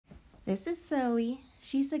This is Zoe.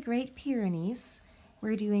 She's a Great Pyrenees.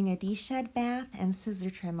 We're doing a Deshed bath and scissor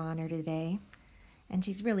trim on her today. And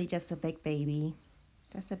she's really just a big baby.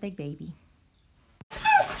 Just a big baby.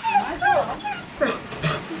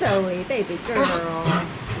 Zoe, baby girl.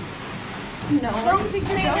 No,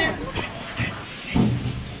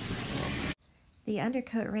 the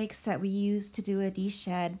undercoat rakes that we use to do a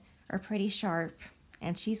Deshed are pretty sharp,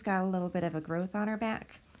 and she's got a little bit of a growth on her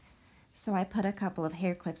back. So I put a couple of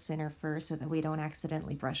hair clips in her first so that we don't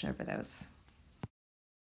accidentally brush over those.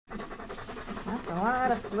 That's a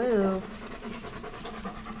lot of glue.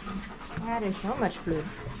 That is so much glue.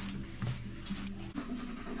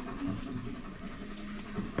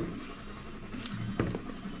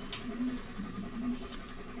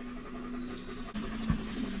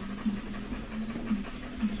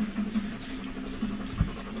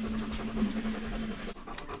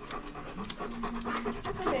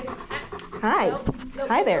 Hi. Nope.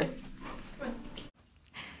 Hi there.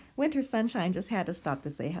 Winter Sunshine just had to stop to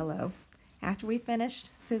say hello. After we finished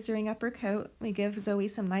scissoring up her coat, we give Zoe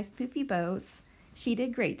some nice poofy bows. She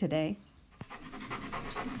did great today.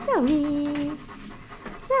 Zoe!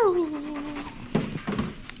 Zoe!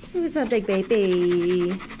 Who's a big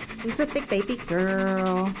baby? Who's a big baby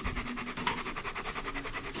girl?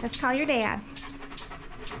 Let's call your dad.